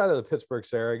outside of the Pittsburgh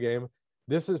Sarah game.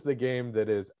 This is the game that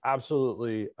is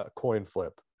absolutely a coin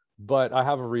flip, but I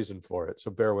have a reason for it,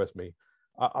 so bear with me.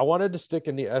 I wanted to stick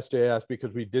in the SJS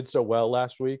because we did so well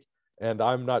last week, and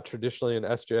I'm not traditionally an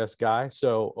SJS guy,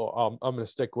 so I'm going to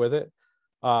stick with it.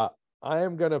 I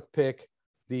am going to pick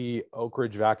the Oak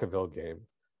Ridge Vacaville game,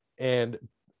 and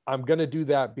I'm going to do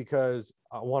that because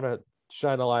I want to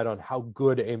shine a light on how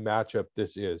good a matchup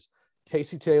this is.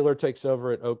 Casey Taylor takes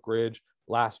over at Oak Ridge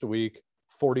last week,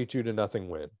 42-0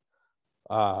 win.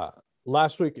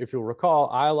 Last week, if you'll recall,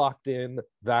 I locked in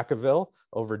Vacaville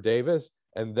over Davis,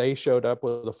 and they showed up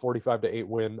with a 45-8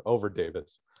 win over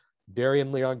Davis.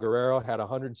 Darian Leon Guerrero had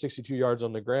 162 yards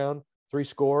on the ground, 3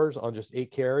 scores on just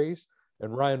 8 carries,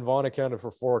 and Ryan Vaughn accounted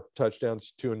for 4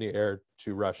 touchdowns, 2 in the air,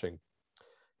 2 rushing.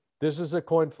 This is a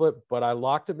coin flip, but I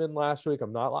locked him in last week.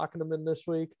 I'm not locking him in this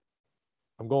week.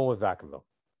 I'm going with Vacaville.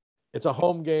 It's a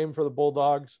home game for the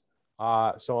Bulldogs,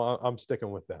 so I'm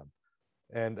sticking with them.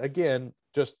 And again,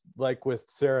 just like with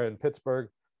Sarah in Pittsburgh,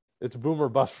 it's boom or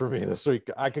bust for me this week.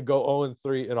 I could go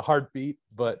 0-3 in a heartbeat,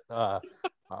 but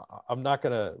I'm not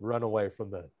going to run away from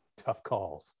the tough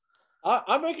calls.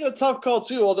 I'm making a tough call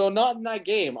too, although not in that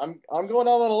game. I'm going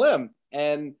out on a limb,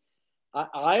 and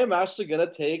I am actually going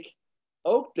to take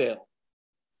Oakdale.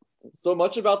 So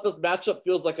much about this matchup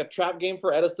feels like a trap game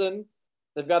for Edison.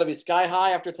 They've got to be sky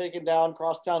high after taking down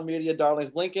Crosstown Media,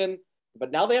 Darlings Lincoln,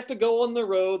 but now they have to go on the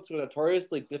road to a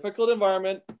notoriously difficult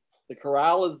environment. The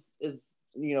Corral is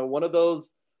one of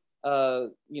those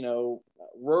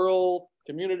rural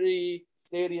community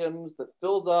stadiums that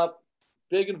fills up,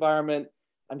 big environment.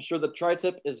 I'm sure the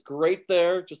tri-tip is great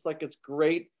there, just like it's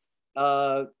great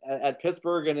at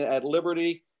Pittsburgh and at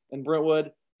Liberty and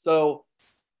Brentwood. So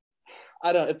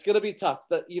I don't know, it's going to be tough.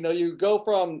 That you go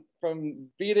from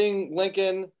beating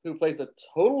Lincoln, who plays a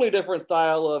totally different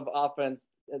style of offense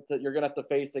that you're going to have to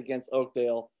face against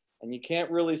Oakdale, and you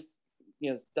can't really,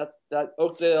 that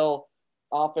Oakdale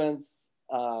offense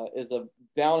is a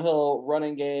downhill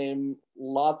running game,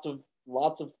 lots of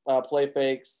play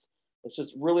fakes. It's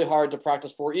just really hard to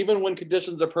practice for, even when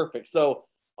conditions are perfect. So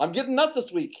I'm getting nuts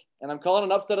this week, and I'm calling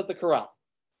an upset at the Corral.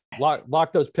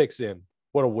 Lock those picks in.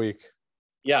 What a week.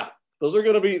 Yeah, that's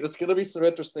going to be some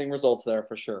interesting results there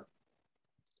for sure.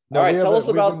 Now, all right, tell us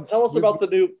about the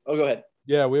new. Oh, go ahead.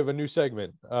 Yeah, we have a new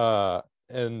segment,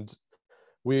 and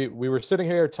we were sitting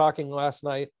here talking last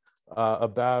night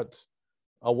about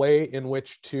a way in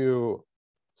which to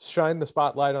shine the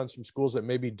spotlight on some schools that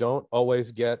maybe don't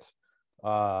always get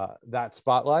that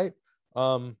spotlight.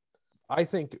 I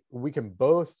think we can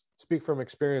both speak from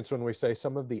experience when we say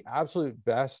some of the absolute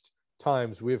best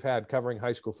times we've had covering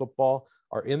high school football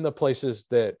are in the places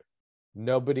that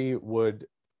nobody would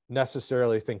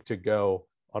necessarily think to go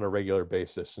on a regular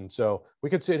basis. And so we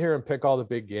could sit here and pick all the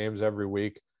big games every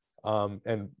week,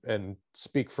 and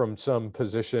speak from some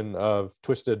position of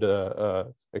twisted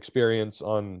experience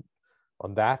on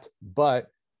that. But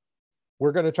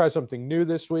we're going to try something new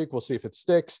this week. We'll see if it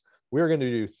sticks. We're going to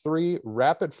do 3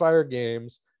 rapid fire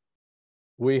games.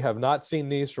 We have not seen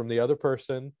these from the other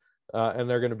person, and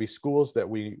they're going to be schools that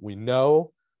we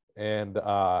know, and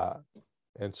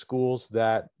schools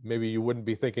that maybe you wouldn't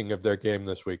be thinking of their game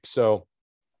this week. So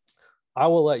I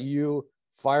will let you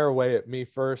fire away at me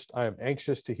first. I am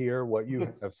anxious to hear what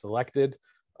you have selected.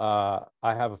 I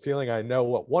have a feeling I know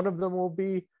what one of them will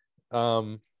be,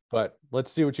 but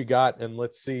let's see what you got, and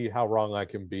let's see how wrong I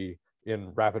can be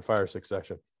in rapid fire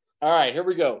succession. All right, here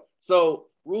we go. So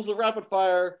rules of rapid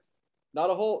fire,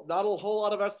 not a whole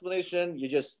lot of explanation.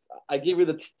 I give you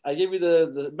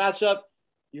the matchup,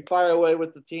 you fire away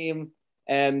with the team,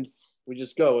 and we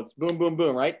just go. It's boom, boom,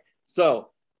 boom, right?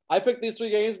 So I picked these 3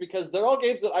 games because they're all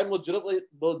games that I'm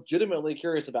legitimately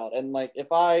curious about. And like, if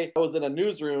I was in a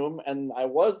newsroom and I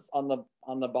was on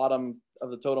the bottom of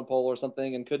the totem pole or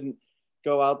something and couldn't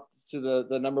go out to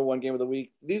the number 1 game of the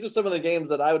week, these are some of the games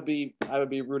that I would be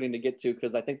rooting to get to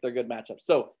because I think they're good matchups.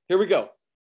 So here we go.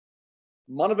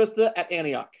 Monte Vista at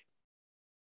Antioch.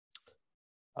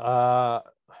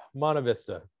 Monte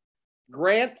Vista.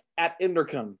 Grant at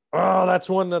Inderkum. Oh, that's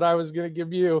one that I was going to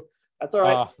give you. That's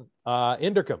all right.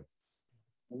 Inderkum.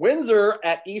 Windsor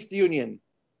at East Union.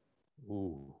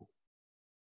 Ooh.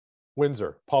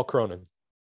 Windsor. Paul Cronin.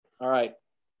 All right.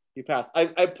 You passed. I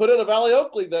put in a Valley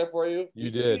Oak League there for you. You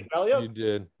did. You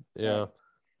did. Yeah.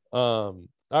 All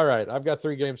right. I've got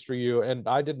 3 games for you, and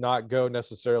I did not go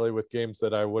necessarily with games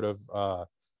that I would have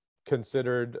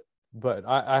considered, but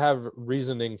I have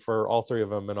reasoning for all 3 of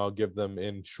them, and I'll give them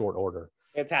in short order.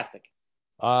 Fantastic.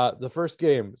 The first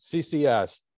game,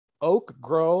 CCS, Oak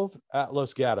Grove at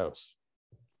Los Gatos.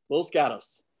 Los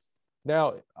Gatos.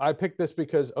 Now, I picked this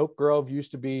because Oak Grove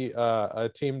used to be a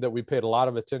team that we paid a lot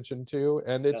of attention to,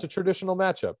 and it's a traditional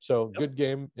matchup. So good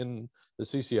game in the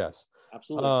CCS.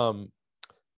 Absolutely.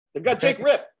 They've got Jake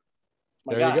Ripp.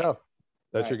 There you go.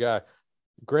 That's your guy.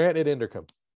 Grant at Inderkum.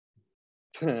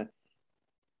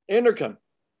 Inderkum.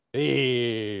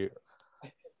 Hey.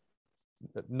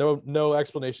 No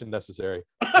explanation necessary.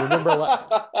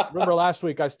 Remember last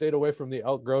week I stayed away from the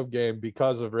Elk Grove game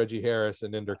because of Reggie Harris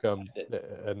and Inderkum,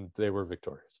 and they were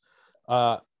victorious.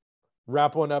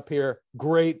 Wrap one up here.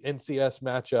 Great NCS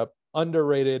matchup.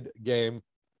 Underrated game.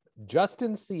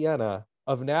 Justin Sienna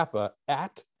of Napa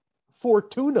at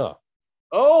Fortuna.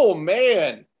 Oh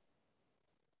man,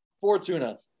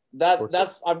 Fortuna.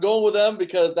 That's I'm going with them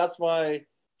because that's my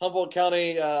Humboldt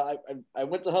County. I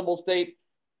went to Humboldt State.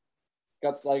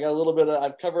 I got a little bit of.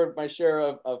 I've covered my share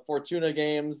of Fortuna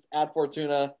games at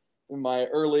Fortuna in my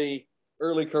early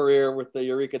career with the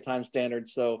Eureka Time Standard.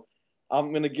 So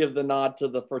I'm going to give the nod to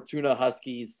the Fortuna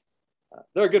Huskies.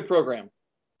 They're a good program.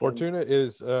 Fortuna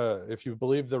is, if you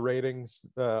believe the ratings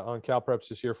on CalPreps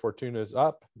this year, Fortuna is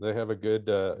up. They have a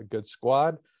good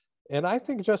squad, and I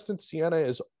think Justin Siena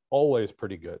is always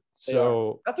pretty good.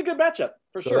 So that's a good matchup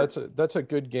for sure. That's a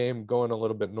good game going a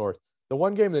little bit north. The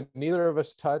one game that neither of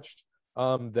us touched,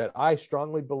 that I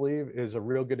strongly believe is a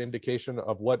real good indication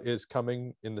of what is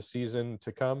coming in the season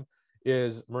to come,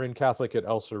 is Marin Catholic at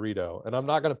El Cerrito. And I'm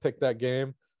not going to pick that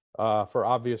game for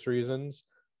obvious reasons,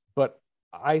 but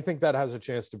I think that has a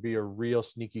chance to be a real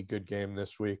sneaky good game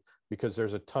this week because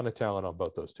there's a ton of talent on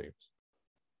both those teams.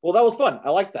 Well, that was fun.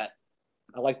 I like that.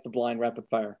 I like the blind rapid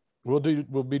fire. We'll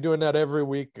be doing that every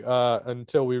week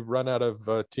until we run out of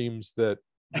teams that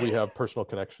we have personal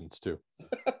connections to.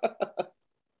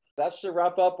 That should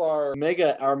wrap up our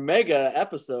mega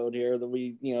episode here that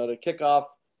we, to kick off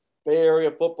Bay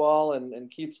Area football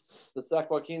and keeps the Sac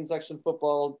Joaquin section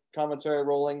football commentary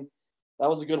rolling. That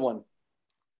was a good one.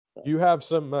 You have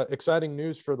some exciting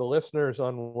news for the listeners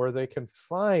on where they can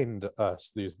find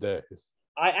us these days.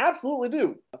 I absolutely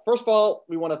do. First of all,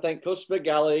 we want to thank Coach Vic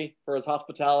Galley for his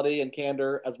hospitality and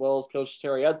candor, as well as Coach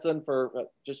Terry Edson for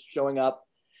just showing up.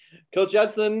 Coach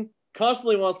Edson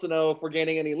constantly wants to know if we're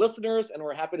gaining any listeners, and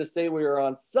we're happy to say we are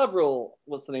on several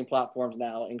listening platforms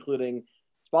now, including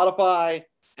Spotify,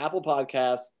 Apple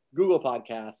Podcasts, Google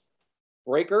Podcasts,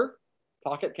 Breaker,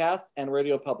 Pocket Casts, and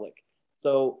Radio Public.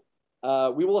 So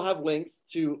we will have links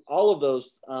to all of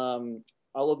those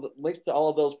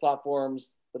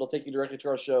platforms that'll take you directly to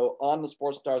our show on the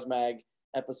Sports Stars Mag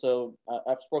episode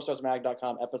at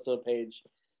sportsstarsmag.com episode page.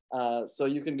 So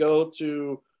you can go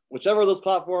to whichever of those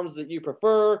platforms that you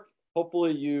prefer.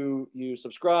 Hopefully you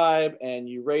subscribe and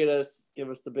you rate us, give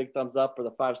us the big thumbs up or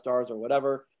the 5 stars or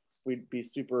whatever. We'd be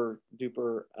super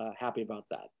duper happy about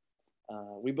that.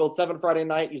 We build 7 Friday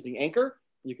night using Anchor.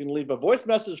 You can leave a voice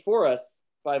message for us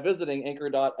by visiting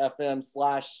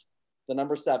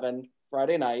anchor.fm/7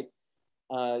 Friday night.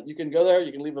 You can go there.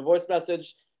 You can leave a voice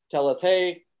message. Tell us,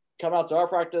 hey, come out to our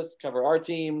practice, cover our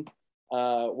team.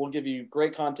 We'll give you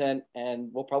great content, and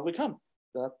we'll probably come.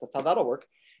 That's how that'll work.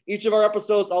 Each of our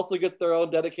episodes also get their own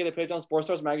dedicated page on Sports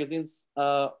Stars Magazine's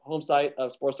home site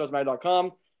of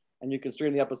sportsstarsmag.com, and you can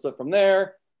stream the episode from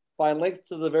there. Find links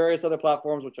to the various other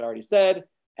platforms, which I already said,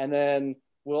 and then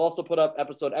we'll also put up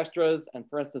episode extras. And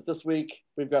for instance, this week,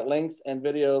 we've got links and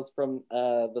videos from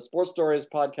the Sports Stories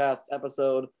podcast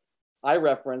episode I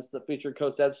referenced that featured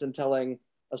Coach Edson telling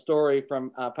a story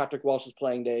from Patrick Walsh's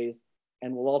playing days.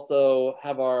 And we'll also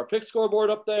have our pick scoreboard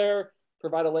up there,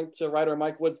 provide a link to writer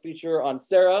Mike Wood's feature on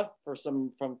Sarah for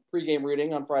some from pregame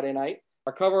reading on Friday night.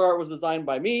 Our cover art was designed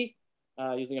by me,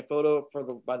 using a photo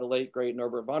by the late, great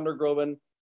Norbert von der Groben.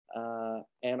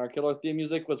 And our killer theme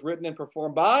music was written and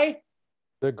performed by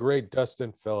the great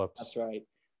Dustin Phillips. That's right.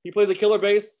 He plays a killer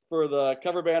bass for the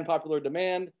cover band Popular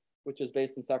Demand, which is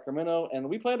based in Sacramento. And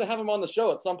we plan to have him on the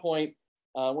show at some point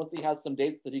once he has some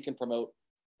dates that he can promote.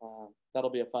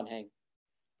 That'll be a fun hang.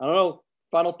 I don't know.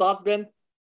 Final thoughts, Ben?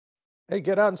 Hey,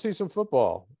 get out and see some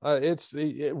football.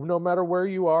 No matter where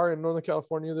you are in Northern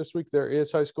California this week, there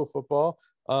is high school football.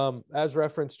 As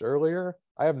referenced earlier,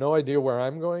 I have no idea where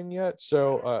I'm going yet.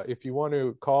 So if you want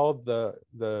to call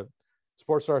the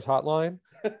Sports Stars hotline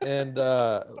and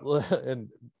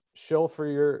shill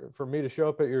for me to show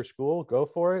up at your school, go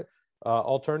for it.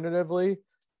 Alternatively,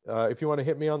 if you want to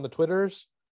hit me on the Twitters,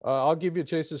 I'll give you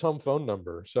Chase's home phone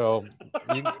number. So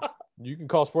you can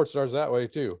call Sports Stars that way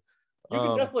too. You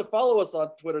can definitely follow us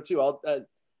on Twitter too.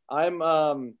 I'm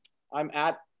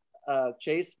at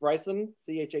Chase Bryson,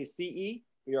 ChaceBryson,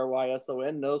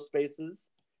 no spaces.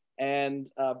 And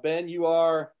Ben, you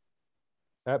are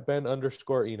at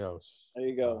Ben_Enos. There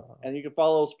you go. And you can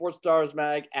follow Sports Stars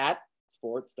Mag at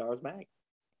Sports Stars Mag.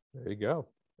 There you go.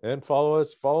 And follow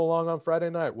along on Friday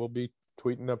night. We'll be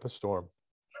tweeting up a storm.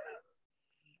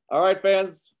 All right,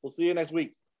 fans. We'll see you next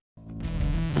week.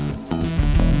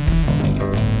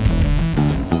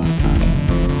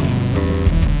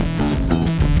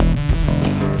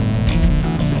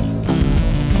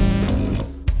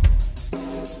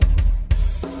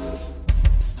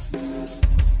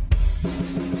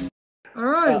 All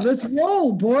right, let's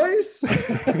roll, boys.